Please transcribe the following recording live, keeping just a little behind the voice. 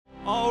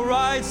All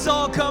right,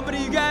 Salt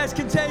Company, you guys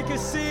can take a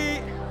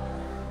seat.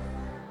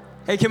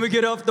 Hey, can we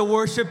get up the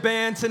worship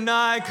band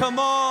tonight? Come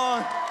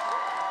on.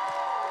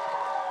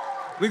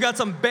 We got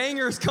some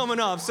bangers coming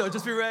up, so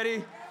just be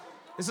ready.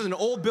 This is an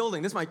old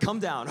building. This might come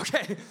down,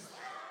 okay?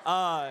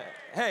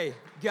 Hey,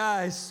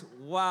 guys,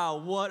 wow,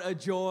 what a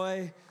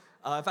joy.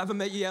 If I haven't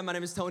met you yet, my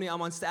name is Tony.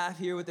 I'm on staff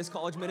here with this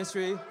college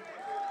ministry.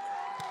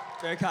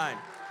 Very kind,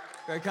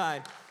 very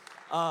kind.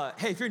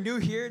 Hey, if you're new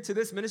here to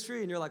this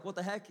ministry and you're like, what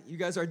the heck, you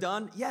guys are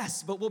done?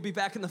 Yes, but we'll be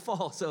back in the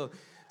fall, so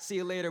see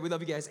you later. We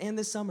love you guys. And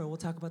this summer, we'll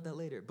talk about that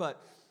later.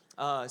 But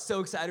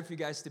so excited for you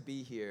guys to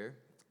be here.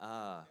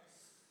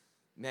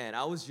 Man,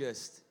 I was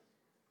just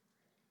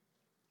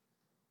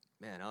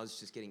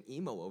getting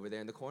emo over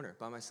there in the corner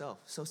by myself.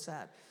 So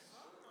sad.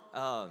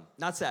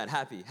 Not sad,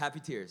 happy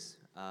tears.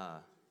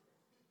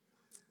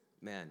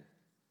 Man,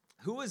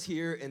 who was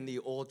here in the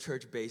old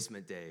church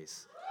basement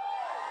days?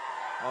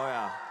 Oh,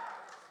 yeah.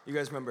 You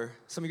guys remember?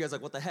 Some of you guys are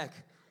like, what the heck?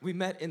 We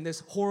met in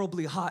this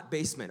horribly hot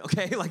basement,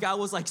 okay? Like, I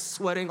was, like,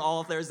 sweating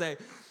all Thursday.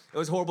 It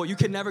was horrible. You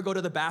could never go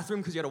to the bathroom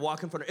because you had to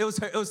walk in front of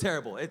it. It was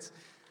terrible. It's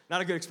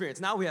not a good experience.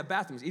 Now we have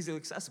bathrooms, easily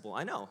accessible.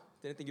 I know.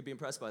 Didn't think you'd be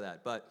impressed by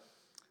that. But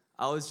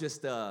I was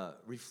just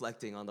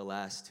reflecting on the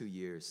last 2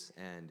 years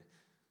and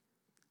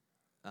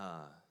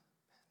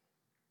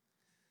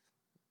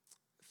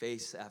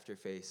face after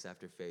face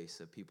after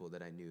face of people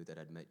that I knew that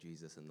had met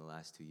Jesus in the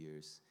last 2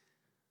 years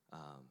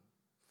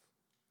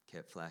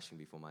kept flashing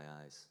before my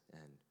eyes.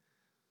 And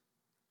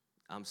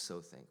I'm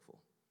so thankful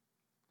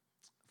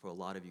for a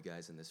lot of you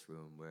guys in this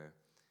room where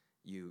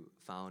you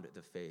found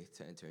the faith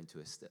to enter into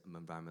an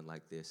environment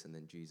like this, and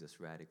then Jesus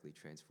radically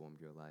transformed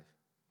your life.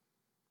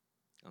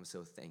 I'm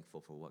so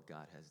thankful for what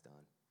God has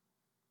done.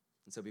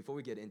 And so before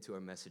we get into our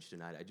message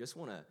tonight, I just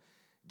want to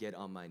get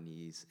on my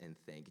knees and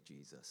thank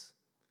Jesus.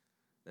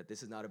 That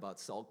this is not about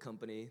Salt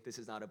Company. This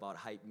is not about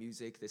hype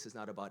music. This is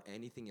not about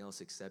anything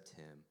else except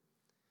Him.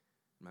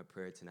 My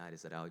prayer tonight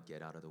is that I would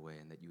get out of the way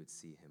and that you would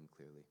see Him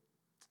clearly.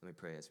 Let me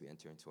pray as we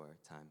enter into our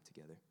time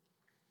together.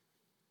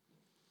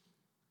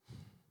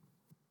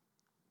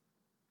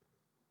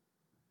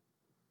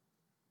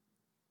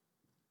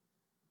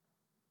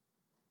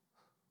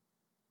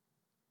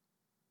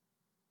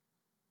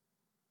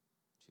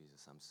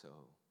 Jesus, I'm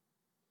so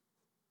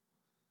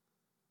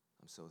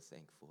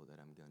thankful that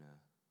I'm going to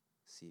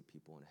see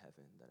people in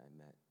heaven that I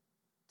met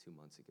 2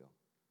 months ago.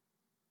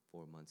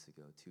 4 months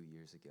ago, 2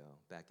 years ago,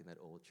 back in that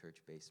old church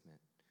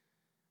basement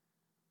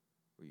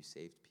where you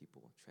saved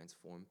people,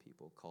 transformed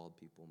people, called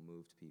people,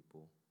 moved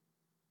people,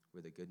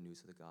 where the good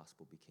news of the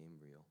gospel became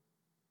real.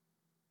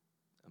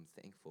 I'm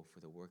thankful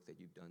for the work that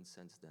you've done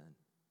since then.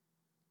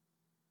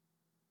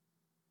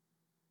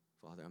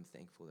 Father, I'm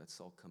thankful that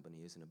Salt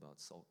Company isn't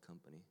about Salt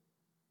Company,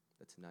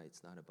 that tonight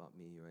it's not about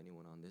me or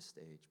anyone on this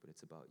stage, but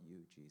it's about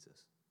you,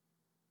 Jesus.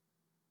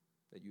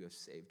 That you have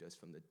saved us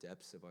from the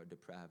depths of our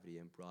depravity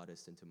and brought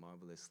us into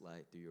marvelous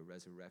light through your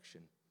resurrection.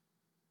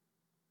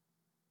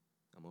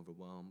 I'm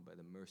overwhelmed by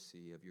the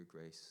mercy of your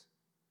grace,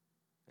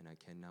 and I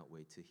cannot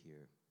wait to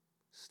hear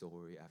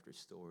story after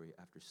story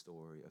after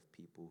story of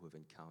people who have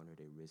encountered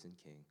a risen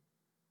King,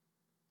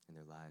 and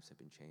their lives have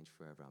been changed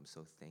forever. I'm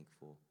so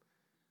thankful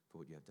for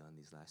what you have done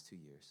these last 2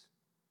 years.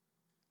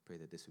 Pray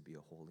that this would be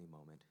a holy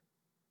moment,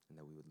 and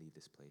that we would leave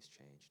this place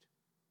changed.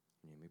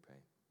 In your name we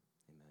pray.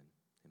 Amen.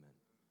 Amen.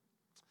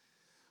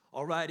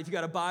 All right, if you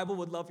got a Bible,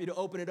 would love for you to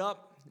open it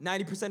up.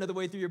 90% of the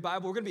way through your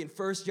Bible, we're going to be in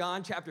 1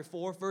 John chapter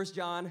 4. 1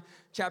 John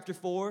chapter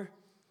 4.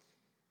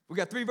 We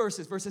got 3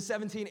 verses. Verses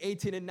 17,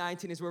 18, and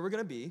 19 is where we're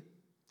going to be.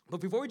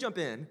 But before we jump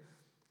in,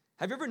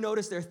 have you ever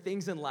noticed there are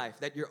things in life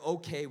that you're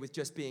okay with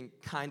just being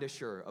kind of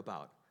sure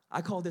about?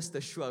 I call this the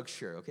shrug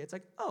sure, okay? It's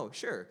like, oh,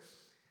 sure.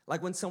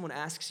 Like when someone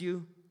asks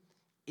you,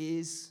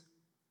 is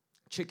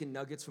chicken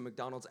nuggets from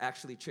McDonald's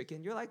actually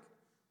chicken? You're like,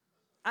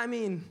 I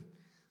mean,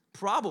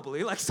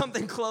 probably, like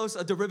something close,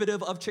 a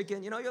derivative of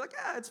chicken, you're like,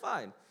 yeah, it's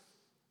fine.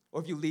 Or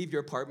if you leave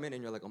your apartment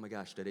and you're like, oh my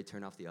gosh, did they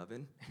turn off the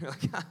oven? And you're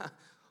like,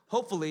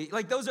 hopefully,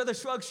 like those are the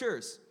shrug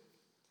sures.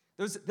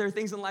 There are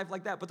things in life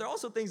like that, but there are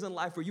also things in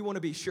life where you want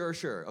to be sure,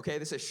 okay?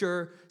 This is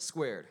sure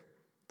squared.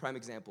 Prime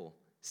example,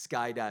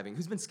 skydiving.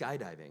 Who's been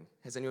skydiving?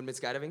 Has anyone been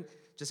skydiving?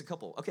 Just a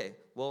couple. Okay,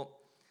 well,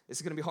 this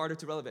is going to be harder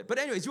to relevant. But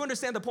anyways, you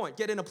understand the point.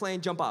 Get in a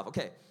plane, jump off.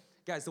 Okay,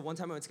 guys, the one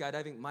time I went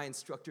skydiving, my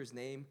instructor's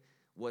name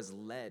was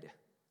Led.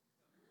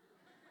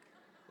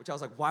 Which I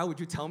was like, why would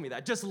you tell me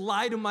that? Just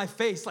lie to my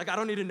face. Like, I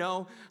don't need to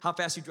know how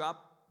fast you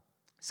drop.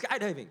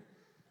 Skydiving.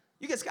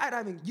 You get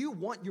skydiving. You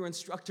want your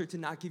instructor to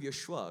not give you a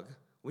shrug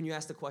when you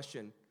ask the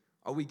question,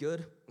 are we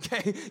good?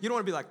 Okay? You don't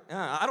want to be like,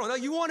 I don't know.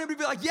 You want him to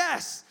be like,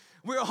 yes,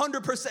 we're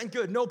 100%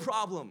 good. No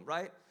problem,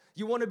 right?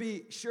 You want to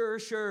be sure.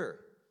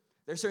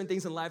 There are certain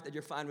things in life that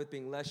you're fine with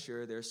being less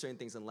sure. There are certain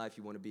things in life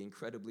you want to be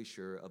incredibly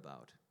sure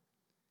about.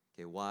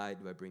 Okay, why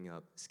do I bring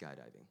up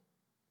skydiving?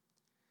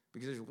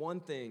 Because there's one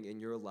thing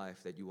in your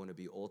life that you want to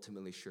be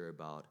ultimately sure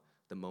about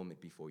the moment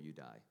before you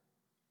die.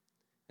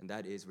 And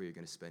that is where you're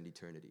going to spend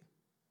eternity.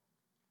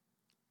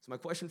 So my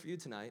question for you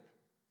tonight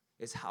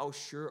is, how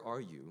sure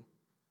are you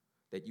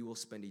that you will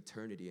spend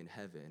eternity in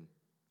heaven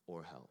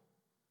or hell?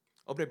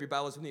 Open up your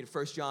Bibles with me to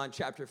 1 John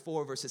chapter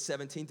 4, verses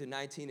 17 to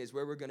 19 is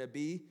where we're going to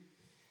be.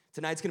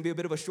 Tonight's going to be a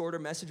bit of a shorter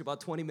message, about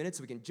 20 minutes,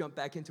 so we can jump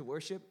back into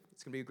worship.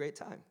 It's going to be a great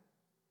time.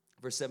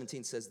 Verse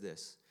 17 says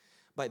this,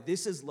 "By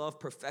this is love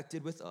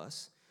perfected with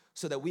us,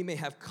 so that we may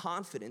have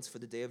confidence for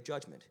the day of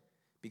judgment.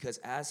 Because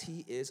as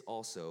he is,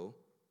 so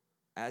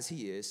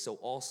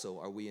also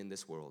are we in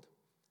this world.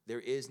 There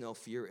is no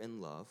fear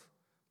in love,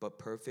 but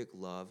perfect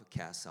love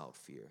casts out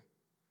fear.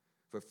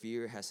 For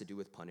fear has to do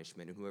with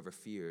punishment, and whoever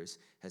fears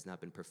has not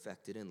been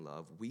perfected in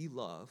love. We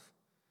love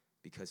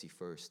because he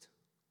first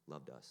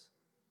loved us."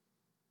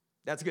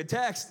 That's a good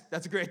text.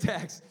 That's a great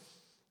text.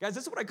 Guys,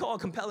 this is what I call a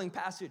compelling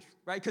passage,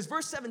 right? Because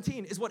verse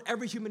 17 is what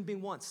every human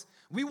being wants.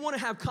 We want to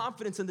have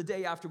confidence in the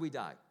day after we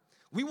die.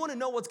 We want to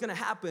know what's going to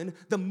happen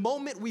the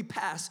moment we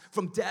pass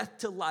from death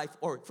to life,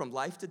 or from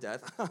life to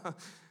death.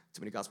 Too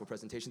many gospel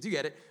presentations, you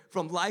get it.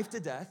 From life to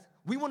death,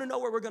 we want to know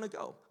where we're going to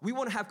go. We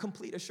want to have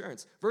complete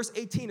assurance. Verse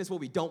 18 is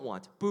what we don't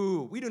want.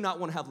 Boo. We do not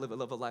want to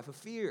live a life of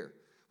fear.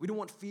 We don't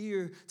want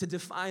fear to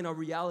define our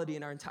reality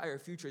and our entire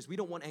futures. We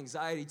don't want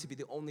anxiety to be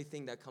the only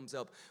thing that comes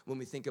up when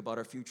we think about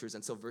our futures.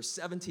 And so verse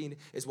 17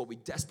 is what we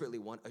desperately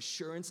want,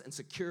 assurance and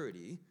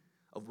security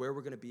of where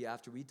we're going to be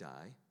after we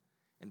die.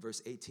 And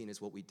verse 18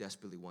 is what we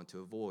desperately want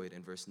to avoid.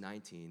 And verse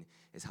 19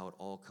 is how it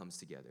all comes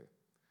together,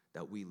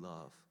 that we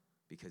love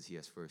because he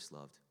has first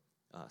loved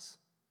us.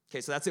 Okay,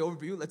 so that's the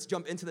overview. Let's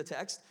jump into the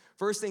text.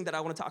 First thing that I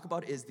want to talk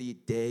about is the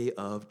day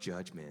of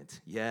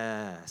judgment.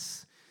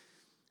 Yes.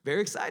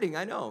 Very exciting,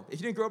 I know. If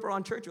you didn't grow up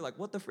around church, you're like,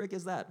 what the frick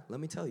is that? Let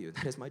me tell you,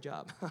 that is my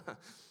job.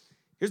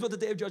 Here's what the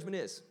day of judgment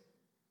is.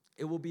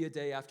 It will be a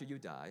day after you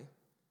die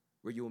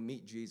where you will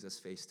meet Jesus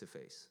face to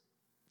face.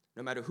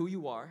 No matter who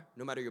you are,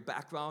 no matter your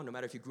background, no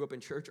matter if you grew up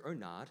in church or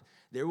not,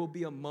 there will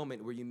be a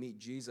moment where you meet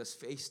Jesus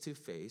face to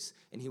face,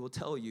 and he will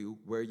tell you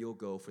where you'll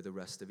go for the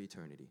rest of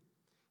eternity,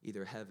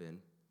 either heaven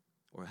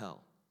or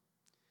hell.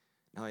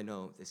 Now, I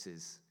know this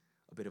is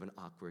a bit of an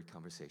awkward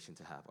conversation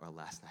to have, our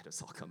last night of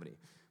Salt Company,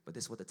 but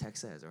this is what the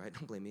text says, all right?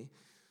 Don't blame me.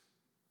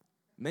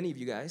 Many of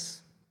you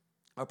guys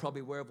are probably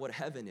aware of what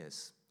heaven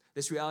is.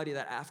 This reality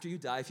that after you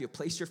die, if you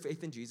place your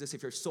faith in Jesus,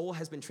 if your soul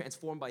has been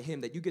transformed by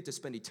him, that you get to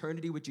spend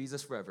eternity with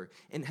Jesus forever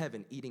in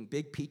heaven, eating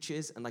big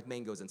peaches and like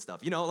mangoes and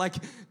stuff. You know, like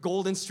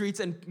golden streets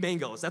and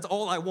mangoes. That's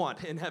all I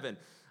want in heaven.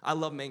 I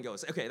love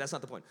mangoes. Okay, that's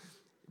not the point.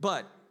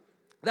 But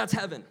that's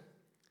heaven.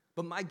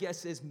 But my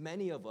guess is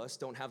many of us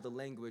don't have the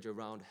language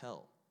around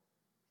hell.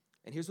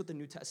 And here's what the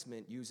New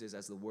Testament uses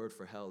as the word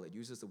for hell. It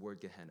uses the word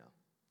Gehenna.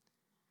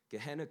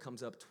 Gehenna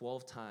comes up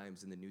 12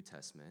 times in the New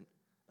Testament,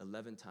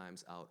 11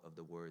 times out of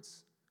the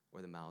words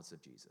or the mouths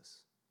of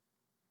Jesus.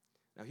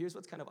 Now, here's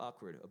what's kind of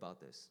awkward about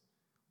this.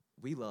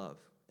 We love,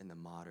 in the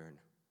modern,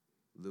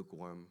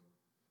 lukewarm,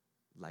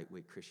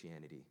 lightweight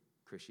Christianity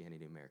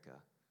in America,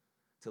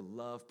 to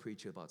love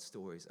preach about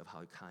stories of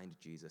how kind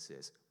Jesus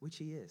is, which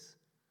he is,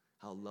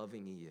 how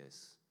loving he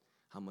is,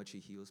 how much he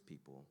heals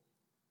people.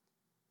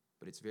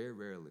 But it's very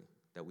rarely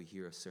that we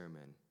hear a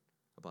sermon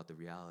about the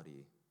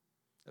reality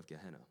of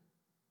Gehenna.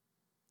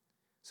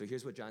 So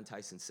here's what John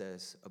Tyson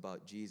says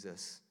about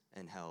Jesus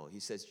and hell. He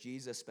says,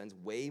 Jesus spends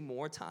way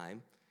more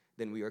time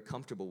than we are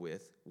comfortable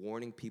with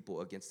warning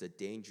people against the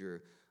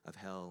danger of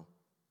hell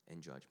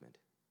and judgment.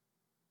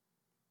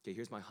 Okay,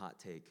 here's my hot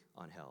take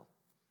on hell.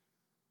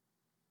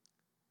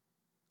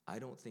 I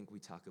don't think we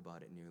talk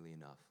about it nearly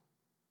enough.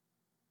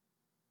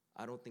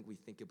 I don't think we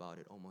think about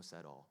it almost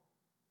at all.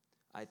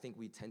 I think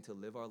we tend to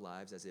live our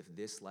lives as if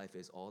this life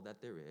is all that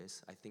there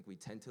is. I think we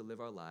tend to live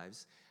our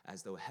lives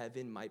as though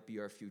heaven might be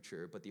our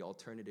future, but the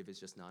alternative is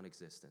just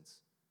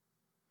non-existence.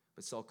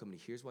 But Salt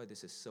Company, here's why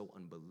this is so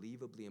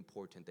unbelievably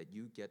important that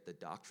you get the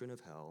doctrine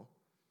of hell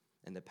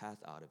and the path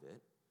out of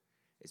it.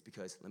 It's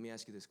because, let me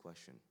ask you this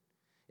question.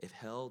 If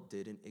hell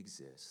didn't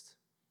exist,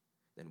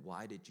 then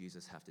why did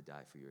Jesus have to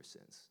die for your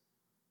sins?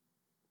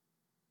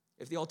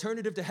 If the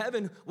alternative to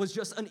heaven was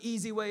just an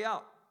easy way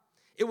out,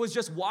 it was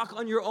just walk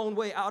on your own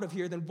way out of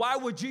here, then why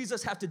would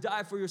Jesus have to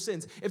die for your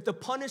sins? If the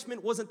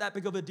punishment wasn't that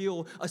big of a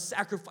deal, a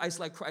sacrifice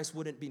like Christ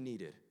wouldn't be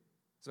needed.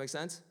 Does that make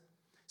sense?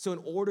 So in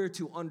order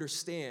to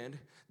understand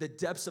the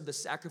depths of the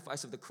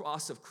sacrifice of the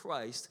cross of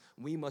Christ,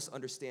 we must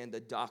understand the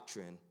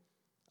doctrine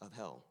of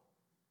hell.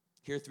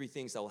 Here are 3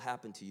 things that will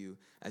happen to you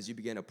as you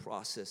begin to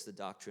process the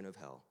doctrine of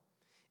hell.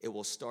 It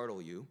will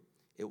startle you,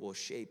 it will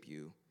shape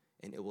you,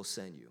 and it will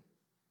send you.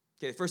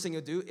 Okay, the first thing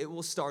it'll do, it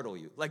will startle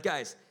you. Like,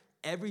 guys,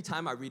 every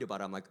time I read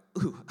about it, I'm like,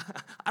 ooh,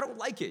 I don't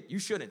like it. You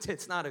shouldn't.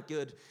 It's not a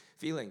good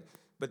feeling.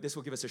 But this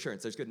will give us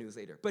assurance. There's good news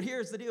later. But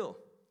here's the deal.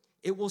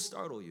 It will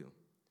startle you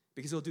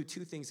because it'll do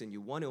 2 things in you.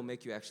 One, it'll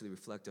make you actually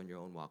reflect on your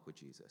own walk with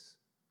Jesus.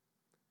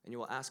 And you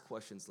will ask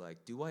questions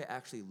like, do I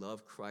actually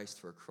love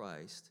Christ for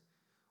Christ,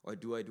 or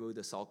do I do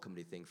the Salt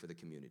Company thing for the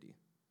community?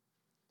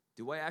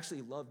 Do I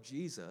actually love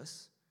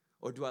Jesus,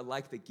 or do I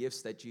like the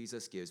gifts that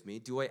Jesus gives me?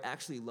 Do I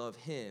actually love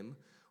him,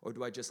 or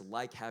do I just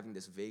like having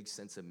this vague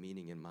sense of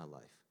meaning in my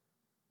life?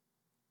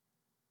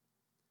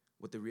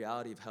 What the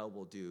reality of hell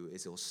will do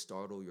is it will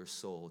startle your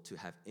soul to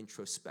have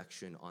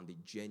introspection on the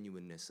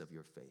genuineness of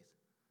your faith.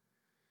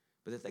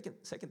 But the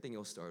second thing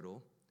it'll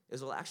startle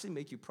is it'll actually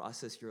make you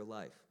process your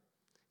life.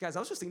 Guys, I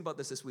was just thinking about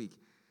this week.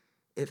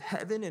 If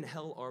heaven and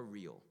hell are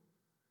real,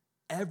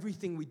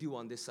 everything we do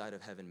on this side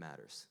of heaven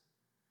matters.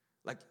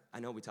 Like, I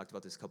know we talked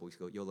about this a couple weeks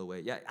ago, YOLO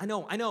way. Yeah, I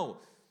know.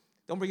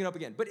 Don't bring it up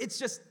again. But it's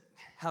just,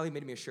 Hallie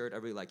made me a shirt. I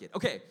really like it.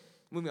 Okay,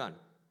 moving on.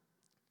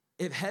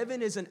 If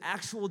heaven is an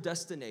actual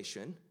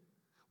destination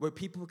where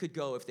people could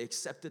go if they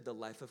accepted the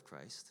life of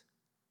Christ,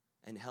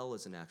 and hell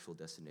is an actual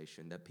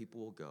destination that people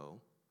will go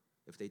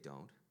if they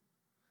don't,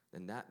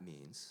 then that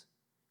means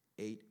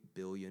 8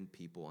 billion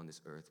people on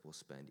this earth will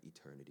spend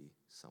eternity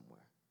somewhere.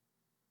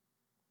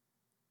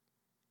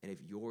 And if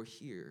you're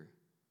here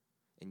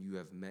and you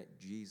have met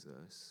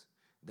Jesus,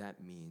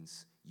 that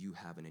means you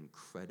have an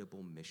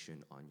incredible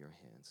mission on your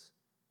hands.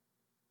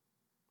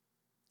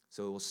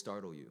 So it will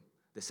startle you.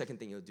 The second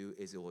thing it'll do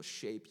is it will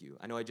shape you.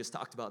 I know I just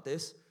talked about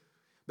this,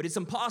 but it's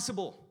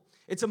impossible.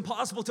 It's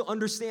impossible to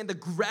understand the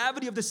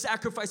gravity of the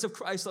sacrifice of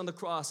Christ on the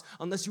cross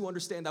unless you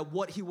understand that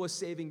what he was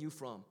saving you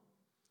from.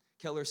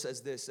 Keller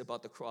says this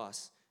about the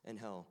cross and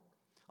hell.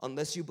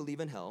 Unless you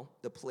believe in hell,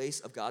 the place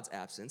of God's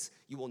absence,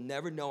 you will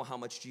never know how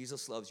much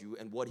Jesus loves you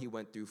and what he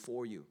went through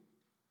for you.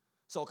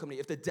 Salt Company,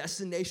 if the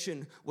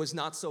destination was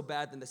not so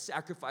bad, then the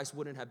sacrifice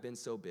wouldn't have been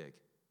so big.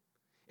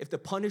 If the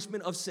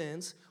punishment of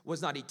sins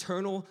was not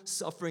eternal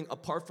suffering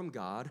apart from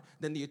God,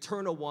 then the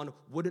eternal one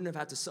wouldn't have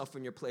had to suffer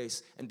in your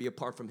place and be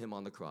apart from him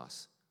on the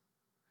cross.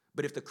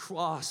 But if the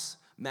cross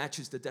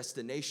matches the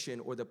destination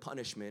or the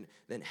punishment,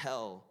 then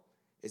hell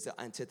is the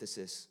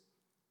antithesis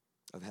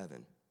of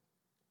heaven.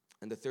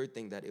 And the third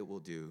thing that it will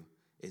do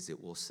is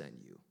it will send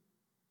you.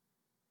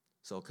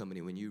 Salt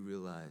Company, when you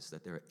realize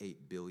that there are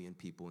 8 billion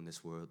people in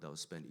this world that will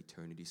spend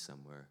eternity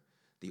somewhere,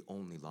 the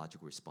only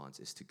logical response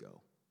is to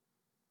go.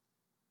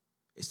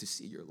 Is to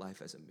see your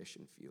life as a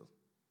mission field.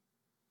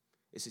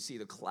 Is to see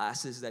the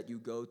classes that you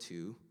go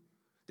to,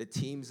 the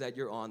teams that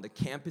you're on, the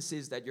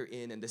campuses that you're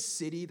in, and the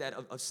city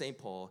of St.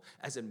 Paul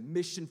as a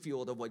mission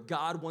field of what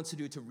God wants to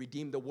do to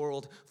redeem the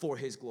world for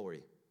his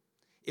glory.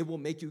 It will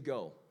make you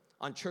go.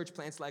 On church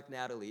plants like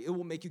Natalie, it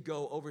will make you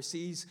go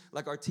overseas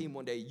like our team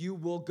one day. You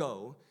will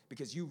go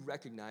because you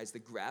recognize the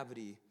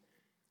gravity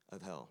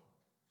of hell.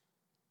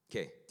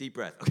 Okay, deep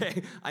breath.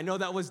 Okay, I know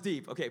that was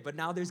deep. Okay, but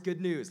now there's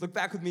good news. Look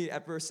back with me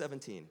at verse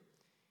 17.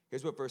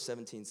 Here's what verse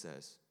 17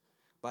 says.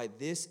 By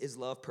this is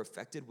love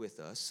perfected with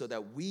us, so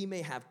that we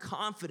may have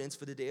confidence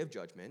for the day of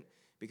judgment,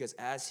 because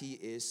as he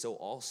is, so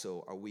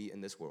also are we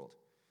in this world.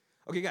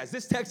 Okay, guys,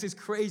 this text is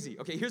crazy.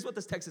 Okay, here's what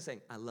this text is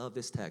saying. I love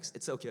this text.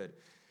 It's so good.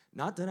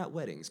 Not done at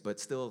weddings,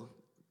 but still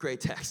great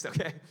text,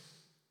 okay?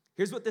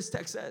 Here's what this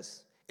text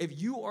says.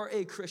 If you are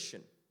a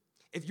Christian,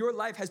 if your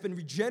life has been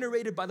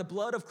regenerated by the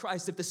blood of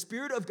Christ, if the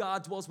Spirit of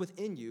God dwells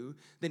within you,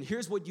 then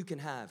here's what you can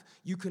have.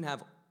 You can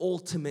have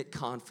ultimate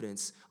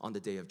confidence on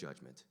the day of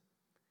judgment.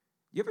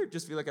 You ever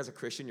just feel like as a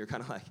Christian, you're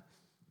kind of like,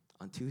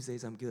 on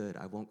Tuesdays I'm good,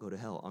 I won't go to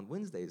hell. On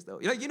Wednesdays though,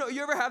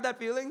 you ever have that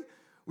feeling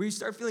where you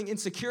start feeling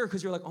insecure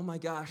because you're like, oh my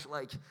gosh,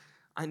 like,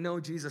 I know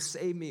Jesus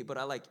saved me, but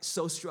I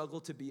so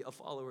struggle to be a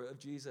follower of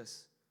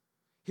Jesus.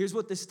 Here's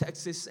what this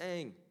text is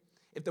saying.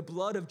 If the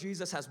blood of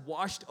Jesus has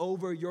washed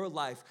over your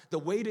life, the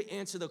way to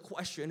answer the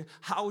question,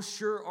 how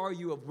sure are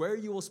you of where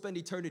you will spend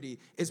eternity,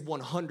 is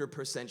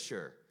 100%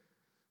 sure.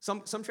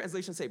 Some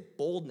translations say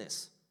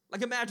boldness.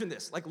 Like imagine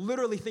this, like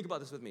literally think about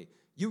this with me.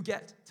 You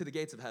get to the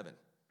gates of heaven.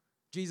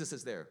 Jesus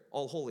is there,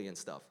 all holy and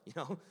stuff,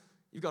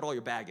 You've got all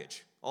your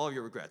baggage, all of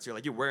your regrets.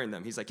 You're wearing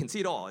them. He's like, can see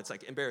it all. It's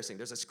like embarrassing.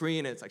 There's a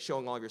screen and it's like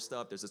showing all of your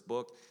stuff. There's this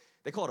book.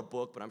 They call it a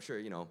book, but I'm sure,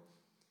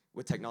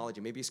 with technology,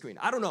 maybe a screen.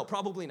 I don't know,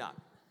 probably not.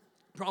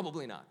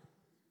 Probably not.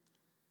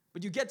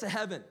 But you get to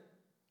heaven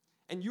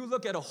and you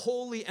look at a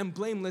holy and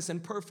blameless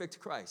and perfect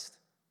Christ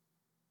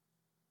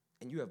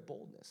and you have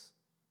boldness.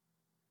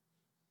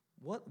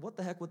 What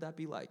the heck would that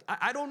be like?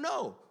 I don't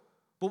know.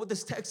 But what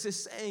this text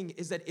is saying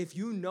is that if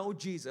you know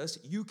Jesus,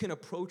 you can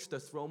approach the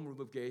throne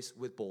room of grace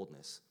with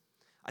boldness.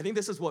 I think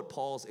this is what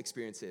Paul's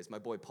experience is. My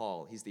boy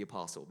Paul, he's the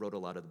apostle, wrote a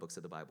lot of the books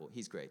of the Bible.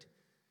 He's great.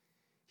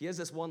 He has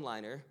this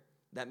one-liner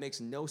that makes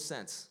no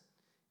sense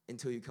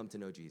until you come to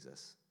know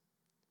Jesus.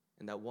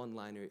 And that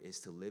one-liner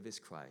is to live is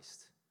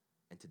Christ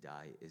and to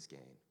die is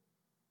gain.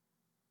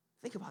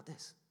 Think about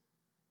this.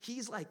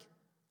 He's like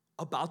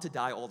about to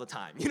die all the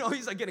time.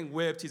 He's like getting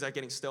whipped, he's like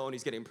getting stoned,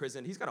 he's getting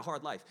imprisoned. He's got a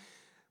hard life.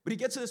 But he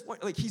gets to this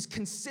point, like he's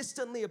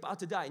consistently about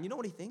to die. And you know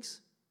what he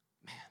thinks?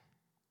 Man,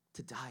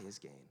 to die is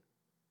gain.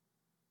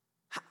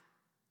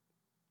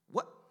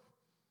 What?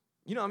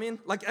 You know what I mean?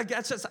 Like,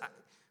 that's just,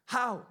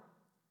 how?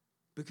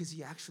 Because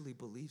he actually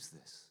believes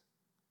this.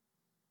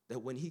 That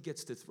when he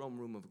gets to the throne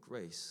room of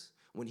grace,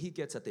 when he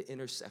gets at the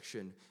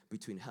intersection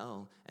between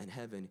hell and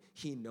heaven,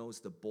 he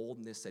knows the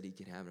boldness that he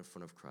can have in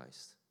front of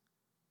Christ.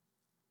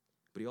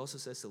 But he also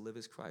says to live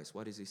as Christ.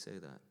 Why does he say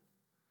that?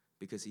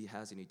 Because he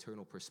has an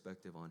eternal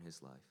perspective on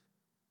his life.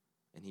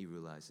 And he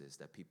realizes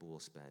that people will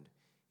spend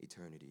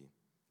eternity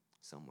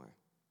somewhere.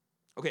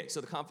 Okay,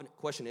 so the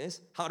question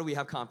is, how do we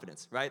have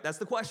confidence, right? That's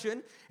the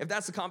question. If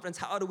that's the confidence,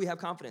 how do we have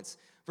confidence?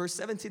 Verse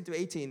 17 through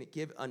 18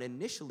 give an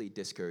initially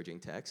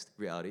discouraging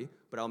reality,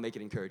 but I'll make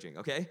it encouraging,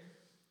 okay?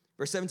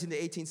 Verse 17 to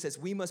 18 says,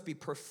 we must be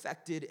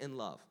perfected in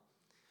love,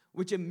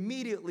 which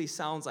immediately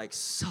sounds like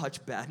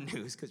such bad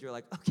news because you're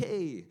like,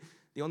 okay,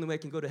 the only way I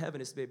can go to heaven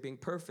is by being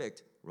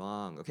perfect.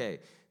 Wrong, okay.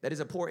 That is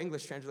a poor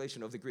English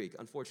translation of the Greek,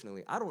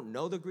 unfortunately. I don't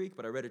know the Greek,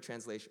 but I read a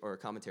translation or a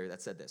commentary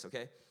that said this,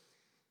 okay?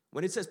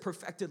 When it says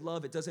perfected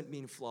love, it doesn't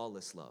mean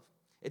flawless love.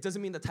 It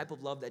doesn't mean the type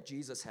of love that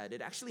Jesus had.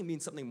 It actually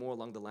means something more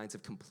along the lines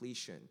of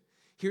completion.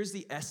 Here's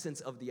the essence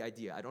of the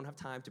idea. I don't have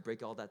time to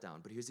break all that down,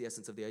 but here's the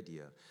essence of the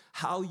idea.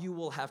 How you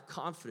will have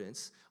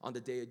confidence on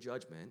the day of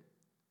judgment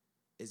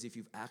is if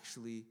you've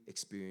actually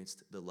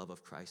experienced the love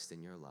of Christ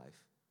in your life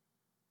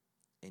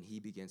and he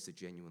begins to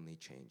genuinely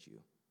change you.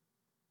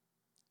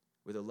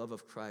 Where the love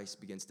of Christ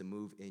begins to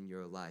move in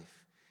your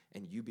life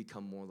and you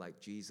become more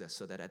like Jesus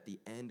so that at the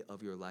end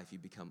of your life you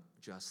become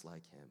just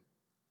like him.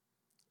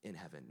 In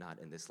heaven, not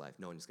in this life.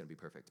 No one is going to be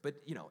perfect. But,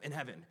 in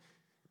heaven,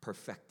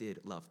 perfected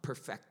love,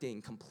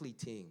 perfecting,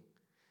 completing.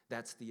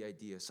 That's the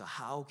idea. So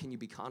how can you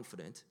be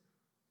confident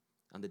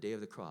on the day of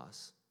the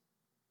cross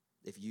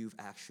if you've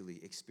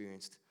actually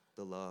experienced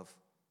the love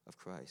of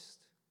Christ?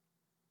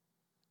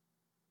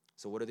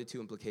 So what are the two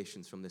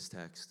implications from this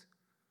text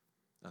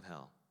of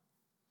hell?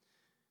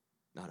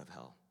 Not of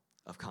hell,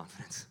 of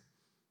confidence.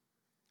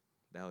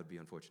 That would be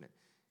unfortunate.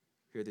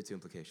 Here are the two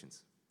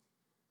implications.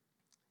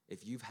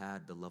 If you've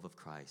had the love of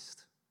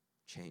Christ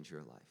change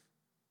your life,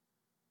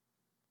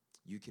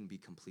 you can be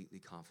completely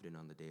confident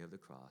on the day of the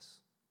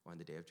cross or on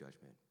the day of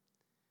judgment.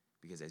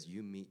 Because as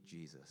you meet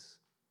Jesus,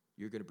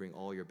 you're going to bring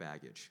all your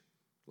baggage,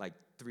 like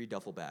 3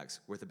 duffel bags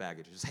worth of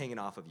baggage just hanging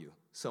off of you.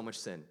 So much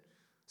sin,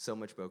 so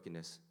much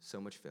brokenness, so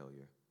much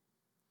failure.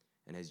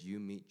 And as you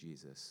meet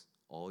Jesus,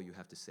 all you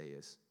have to say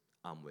is,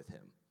 I'm with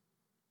him.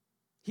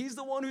 He's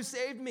the one who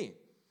saved me.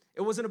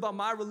 It wasn't about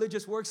my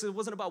religious works. It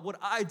wasn't about what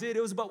I did.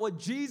 It was about what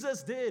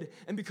Jesus did.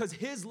 And because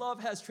his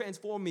love has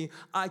transformed me,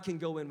 I can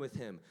go in with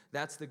him.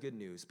 That's the good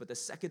news. But the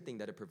second thing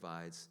that it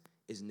provides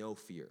is no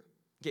fear.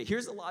 Okay,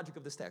 here's the logic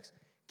of this text.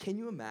 Can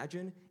you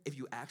imagine if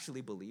you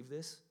actually believe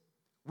this?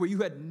 Where you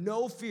had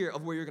no fear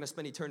of where you're going to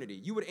spend eternity.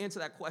 You would answer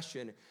that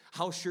question,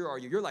 how sure are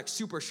you? You're like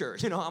super sure.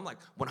 I'm like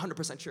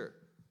 100% sure.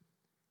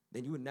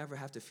 Then you would never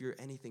have to fear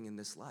anything in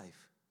this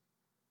life.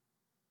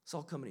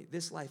 Salt Company,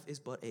 this life is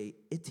but a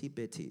itty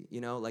bitty,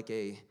 like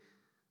a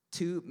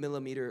 2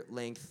 millimeter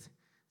length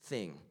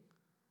thing.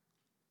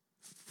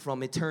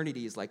 From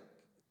eternity is like,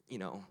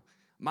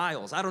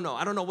 miles. I don't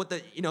know what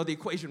the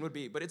equation would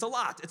be, but it's a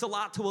lot. It's a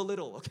lot to a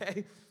little,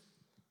 okay?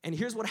 And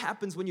here's what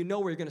happens when you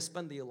know where you're going to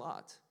spend the a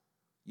lot.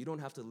 You don't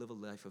have to live a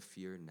life of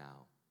fear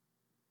now.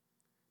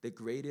 The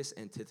greatest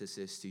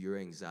antithesis to your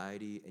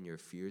anxiety and your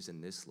fears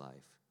in this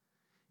life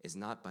is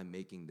not by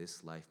making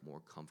this life more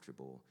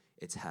comfortable.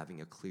 It's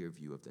having a clear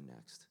view of the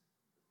next.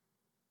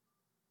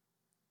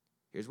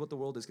 Here's what the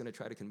world is going to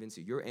try to convince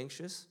you. You're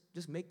anxious?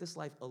 Just make this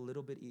life a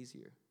little bit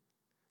easier.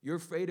 You're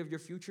afraid of your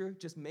future?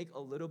 Just make a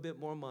little bit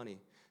more money.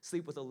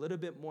 Sleep with a little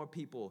bit more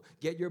people.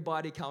 Get your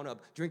body count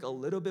up. Drink a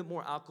little bit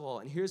more alcohol.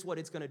 And here's what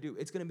it's going to do.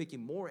 It's going to make you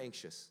more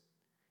anxious.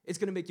 It's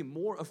going to make you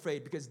more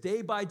afraid because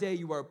day by day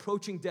you are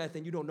approaching death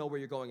and you don't know where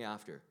you're going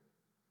after.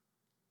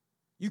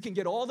 You can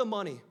get all the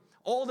money,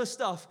 all the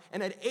stuff,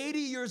 and at 80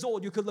 years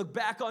old, you could look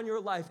back on your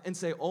life and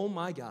say, oh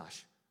my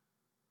gosh,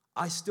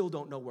 I still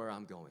don't know where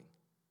I'm going.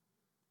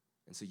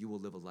 And so you will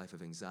live a life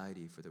of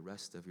anxiety for the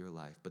rest of your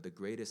life. But the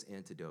greatest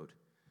antidote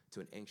to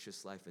an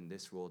anxious life in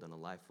this world and a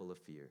life full of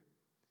fear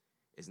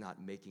is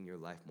not making your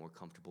life more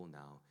comfortable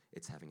now.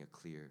 It's having a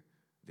clear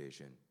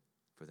vision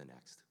for the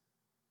next.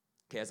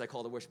 Okay, as I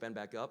call the worship band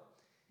back up,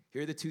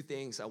 here are the 2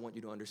 things I want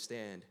you to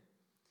understand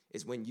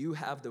is when you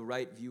have the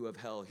right view of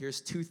hell,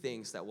 here's 2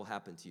 things that will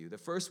happen to you. The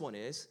first one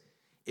is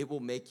it will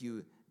make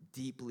you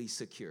deeply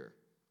secure,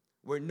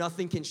 where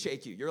nothing can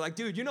shake you. You're like,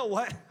 dude, you know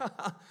what?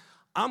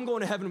 I'm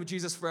going to heaven with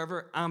Jesus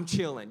forever. I'm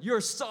chilling.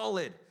 You're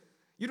solid.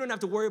 You don't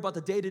have to worry about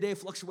the day-to-day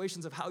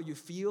fluctuations of how you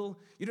feel.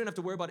 You don't have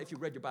to worry about if you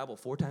read your Bible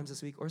 4 times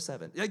this week or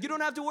 7. Like, you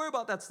don't have to worry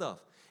about that stuff.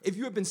 If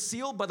you have been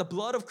sealed by the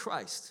blood of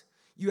Christ,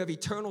 you have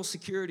eternal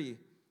security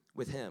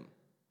with him.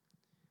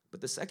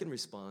 But the second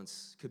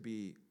response could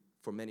be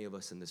for many of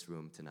us in this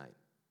room tonight,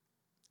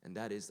 and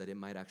that is that it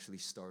might actually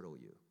startle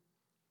you.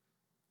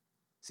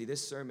 See,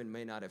 this sermon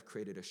may not have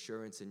created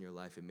assurance in your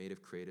life. It may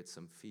have created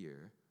some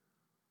fear,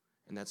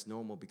 and that's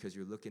normal because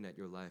you're looking at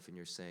your life and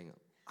you're saying,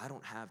 I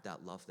don't have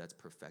that love that's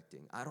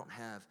perfecting. I don't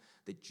have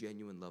the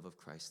genuine love of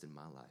Christ in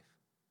my life.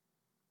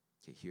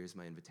 Okay, here's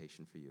my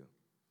invitation for you.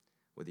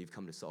 Whether you've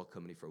come to Salt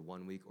Company for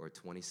 1 week or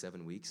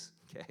 27 weeks,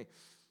 okay,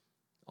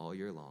 all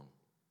year long,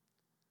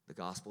 the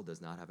gospel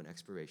does not have an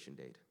expiration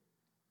date.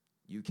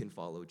 You can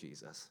follow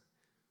Jesus.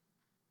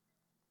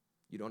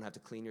 You don't have to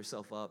clean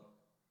yourself up.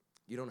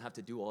 You don't have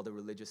to do all the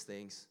religious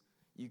things.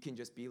 You can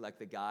just be like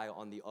the guy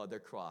on the other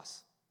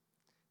cross.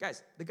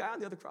 Guys, the guy on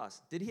the other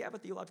cross, did he have a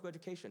theological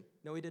education?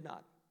 No, he did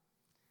not.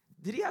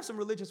 Did he have some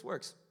religious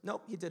works?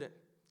 Nope, he didn't.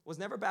 Was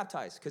never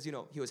baptized because,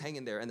 he was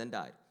hanging there and then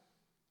died.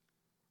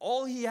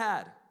 All he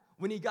had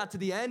when he got to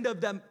the end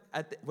of them,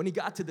 when he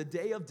got to the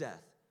day of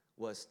death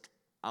was,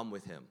 I'm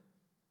with him.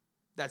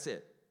 That's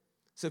it.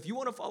 So if you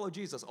want to follow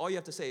Jesus, all you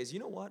have to say is, you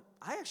know what?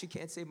 I actually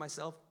can't save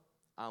myself.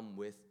 I'm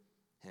with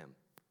him.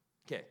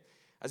 Okay,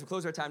 as we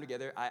close our time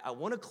together, I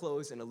want to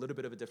close in a little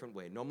bit of a different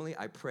way. Normally,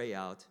 I pray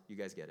out. You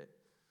guys get it.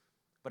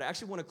 But I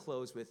actually want to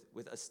close with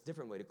a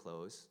different way to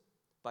close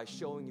by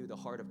showing you the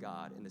heart of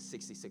God in the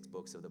 66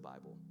 books of the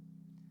Bible.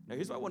 Now,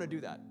 here's why I want to do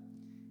that.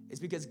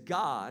 It's because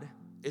God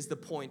is the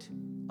point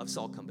of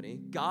Salt Company.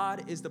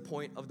 God is the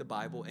point of the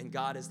Bible, and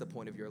God is the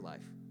point of your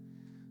life.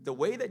 The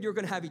way that you're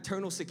going to have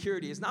eternal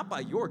security is not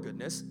by your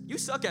goodness. You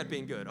suck at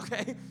being good,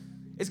 okay?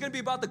 It's going to be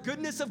about the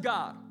goodness of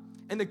God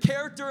and the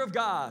character of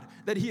God,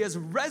 that he has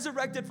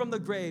resurrected from the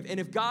grave. And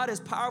if God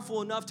is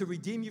powerful enough to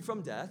redeem you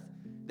from death,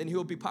 then he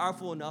will be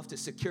powerful enough to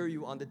secure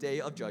you on the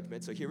day of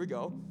judgment. So here we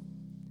go.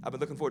 I've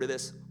been looking forward to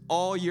this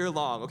all year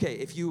long. Okay,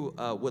 if you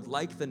would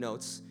like the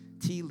notes,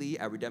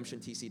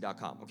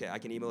 tlee@redemptiontc.com. Okay, I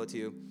can email it to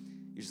you.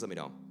 You just let me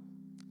know.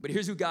 But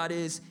here's who God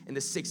is in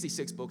the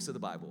 66 books of the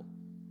Bible.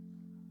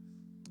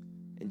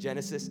 In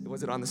Genesis,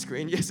 was it on the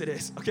screen? Yes, it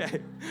is.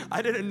 Okay.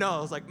 I didn't know. I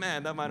was like,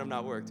 man, that might have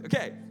not worked.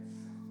 Okay.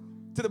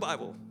 To the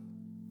Bible.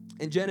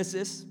 In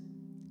Genesis,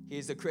 he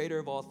is the creator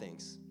of all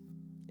things.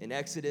 In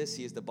Exodus,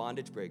 he is the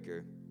bondage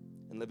breaker.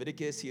 In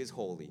Leviticus, he is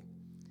holy.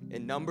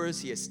 In Numbers,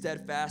 he is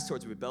steadfast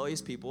towards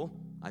rebellious people.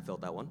 I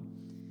felt that one.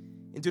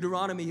 In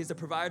Deuteronomy, he is the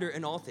provider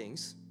in all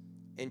things.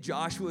 In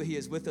Joshua, he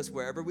is with us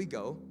wherever we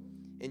go.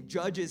 In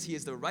Judges, he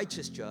is the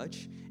righteous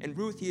judge. In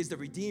Ruth, he is the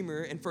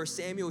redeemer. In 1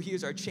 Samuel, he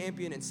is our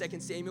champion. In 2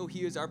 Samuel,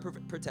 he is our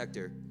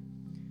protector.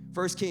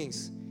 1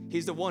 Kings,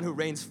 he's the one who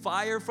rains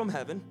fire from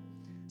heaven.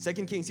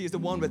 2 Kings, he is the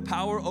one with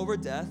power over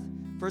death.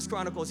 1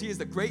 Chronicles, he is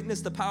the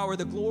greatness, the power,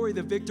 the glory,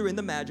 the victory, and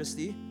the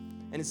majesty.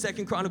 And in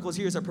 2 Chronicles,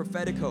 he is our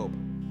prophetic hope.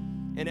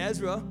 In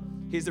Ezra,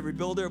 he's the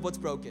rebuilder of what's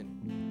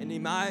broken. In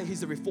Nehemiah, he's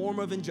the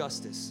reformer of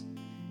injustice.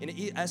 In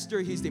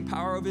Esther, he's the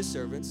empowerer of his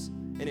servants.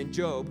 And in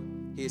Job,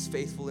 he is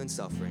faithful in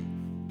suffering.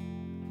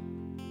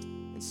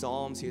 In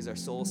Psalms, he is our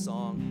soul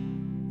song.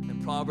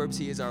 In Proverbs,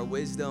 he is our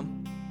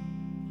wisdom.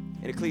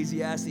 In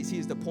Ecclesiastes, he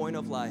is the point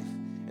of life.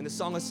 In the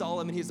Song of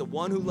Solomon, he is the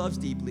one who loves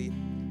deeply.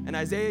 In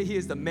Isaiah, he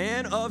is the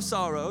man of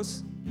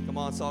sorrows. Come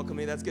on, Salt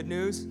Company, that's good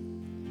news.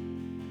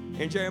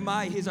 In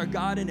Jeremiah, he is our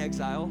God in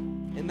exile.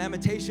 In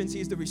Lamentations, he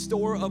is the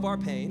restorer of our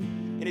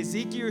pain. In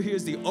Ezekiel, he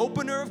is the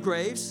opener of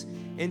graves.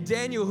 In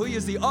Daniel, he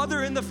is the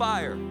other in the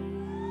fire.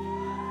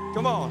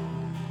 Come on.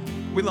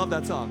 We love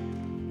that song.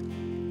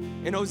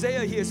 In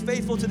Hosea, he is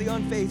faithful to the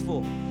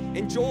unfaithful.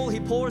 In Joel, he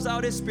pours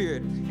out his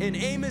spirit. In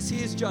Amos,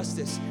 he is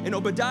justice. In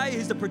Obadiah,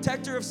 he's the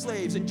protector of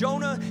slaves. In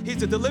Jonah, he's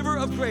the deliverer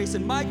of grace.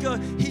 In Micah,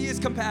 he is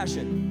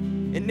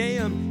compassion. In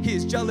Nahum, he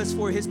is jealous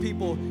for his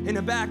people. In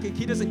Habakkuk,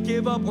 he doesn't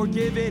give up or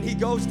give in. He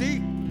goes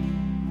deep.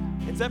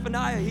 In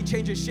Zephaniah, he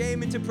changes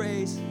shame into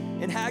praise.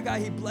 In Haggai,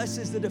 he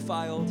blesses the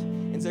defiled.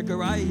 In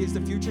Zechariah, he is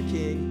the future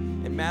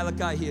king. In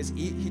Malachi,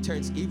 he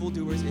turns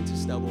evildoers into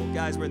stubble.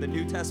 Guys, we're in the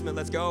New Testament.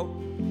 Let's go.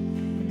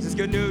 This is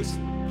good news.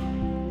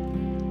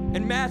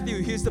 In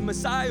Matthew, he's the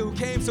Messiah who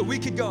came so we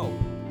could go.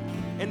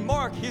 In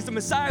Mark, he's the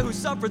Messiah who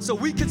suffered so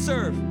we could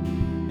serve.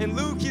 In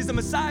Luke, he's the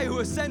Messiah who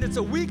ascended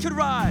so we could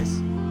rise.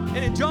 And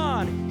in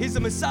John, he's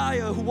the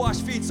Messiah who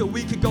washed feet so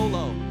we could go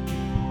low.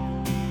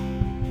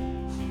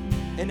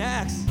 In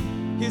Acts,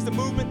 he is the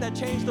movement that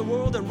changed the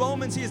world. In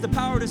Romans, he is the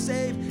power to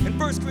save. In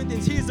 1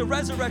 Corinthians, he is the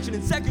resurrection.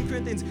 In 2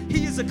 Corinthians,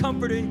 he is the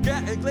comforter. In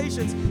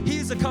Galatians, he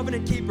is the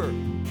covenant keeper.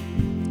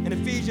 In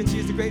Ephesians, he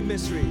is the great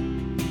mystery.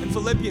 In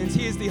Philippians,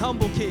 he is the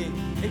humble king.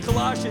 In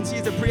Colossians, he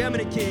is the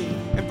preeminent king.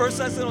 In 1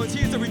 Thessalonians,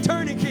 he is the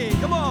returning king.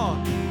 Come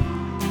on.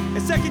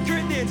 In 2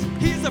 Corinthians,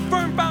 he is the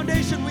firm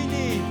foundation we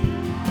need.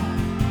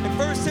 In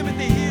 1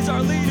 Timothy, he is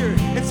our leader.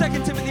 In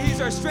 2 Timothy, he is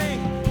our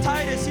strength.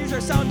 Titus, he is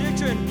our sound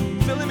doctrine.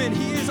 Philemon,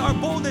 he is our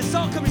boldness.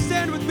 So come and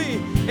stand with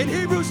me. In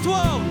Hebrews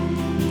 12,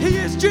 he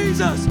is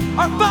Jesus,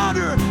 our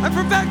founder and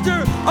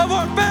perfecter of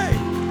our faith.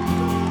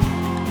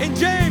 In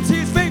James, he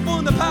is faithful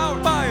in the power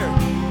of fire.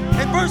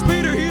 In 1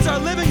 Peter, he is our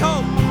living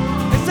hope.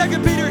 In 2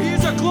 Peter, he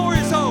is our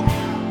glorious hope.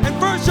 In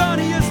 1 John,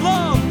 he is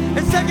love.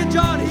 In 2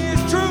 John, he is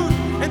truth.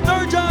 In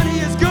 3 John, he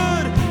is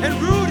good. In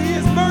Ruth, he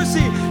is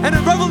mercy. And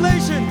in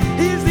Revelation,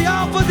 he is the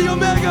Alpha, the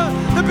Omega,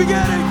 the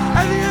beginning,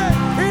 and the end.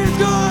 He is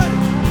good.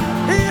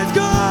 He is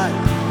good.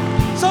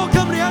 Salt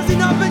Company, has he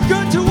not been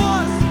good to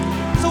us?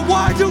 So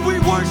why do we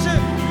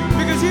worship?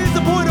 Because he is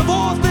the point of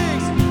all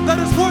things. Let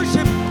us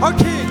worship our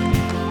King.